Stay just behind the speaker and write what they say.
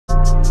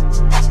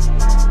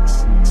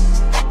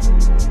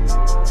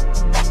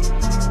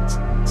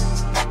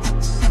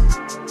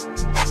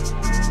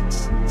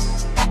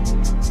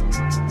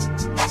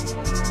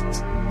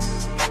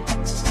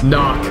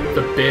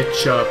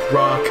bitch up,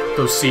 rock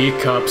those C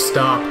cups,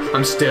 stop,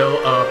 I'm still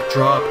up,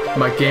 drop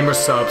my gamer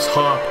subs,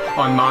 hop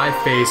on my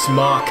face,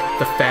 mock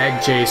the fag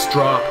Jace,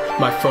 drop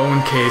my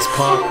phone case,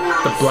 pop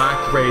the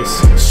black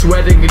race,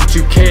 sweating in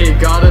 2K,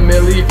 got a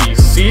milli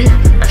VC,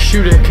 I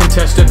shoot a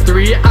contested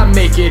 3, I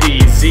make it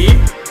easy,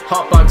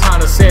 hop on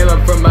town to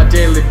Salem for my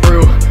daily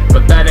brew,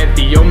 but that ain't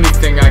the only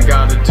thing I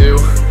gotta do.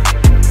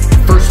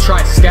 First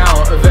try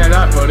Scal, then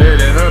I put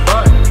it in her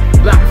butt.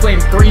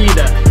 Blackflame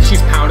Friede,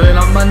 she's pounding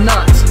on my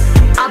nuts.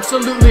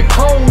 Absolutely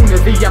pwn,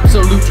 the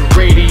absolute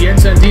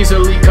radiance, and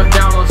easily cut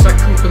down on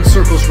Sakupen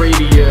Circles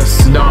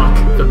radius. Knock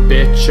the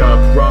bitch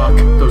up, rock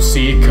those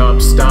C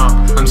cups, stop,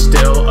 I'm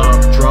still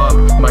up, drop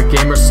my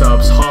gamer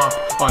subs, hop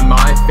on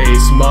my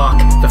face, mock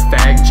the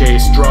fag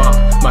Jace, drop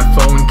my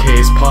phone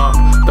case, pop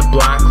the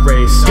black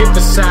race, hit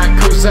the sack,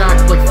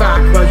 Kozak like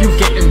fack while you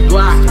gettin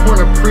black.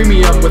 Pornhub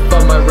Premium with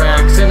all my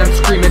racks, and I'm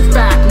screamin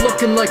fack,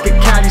 looking like a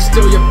caddy,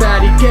 still your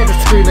baddie, get her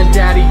screamin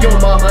daddy. Your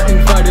mama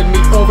invited me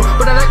over,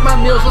 but I like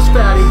my meals was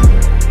fatty.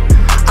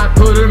 I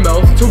put her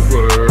mouth to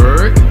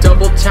work,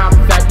 double tap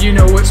that, you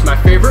know it's my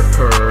favorite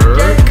perk.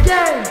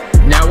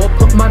 Now I'll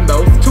put my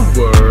mouth to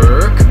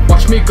work,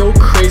 watch me go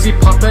crazy,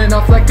 popping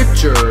off like a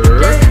jerk.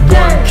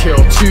 1 kill,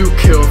 2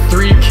 kill,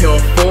 3 kill,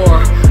 4,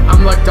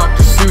 I'm like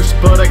Dr. Seuss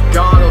but a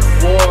god of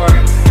war.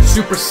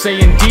 Super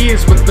Saiyan D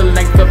is with the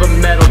length of a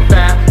metal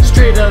bat,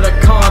 straight out of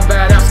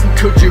combat, asking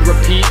could you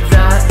repeat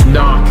that?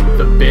 Knock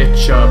the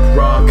bitch up,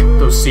 rock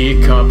those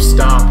C cups,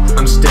 stop,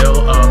 I'm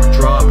still up,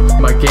 drop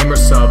my gamer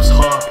subs,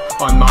 hop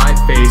on my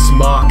face,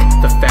 mock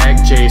the fag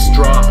Jace,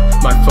 drop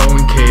my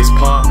phone case,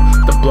 pop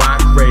the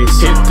black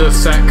race, hit the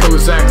sack,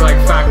 Kozak like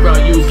fack while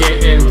you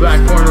gettin black.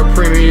 Pornhub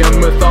Premium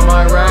with all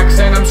my racks,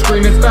 and I'm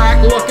screamin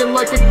fack, look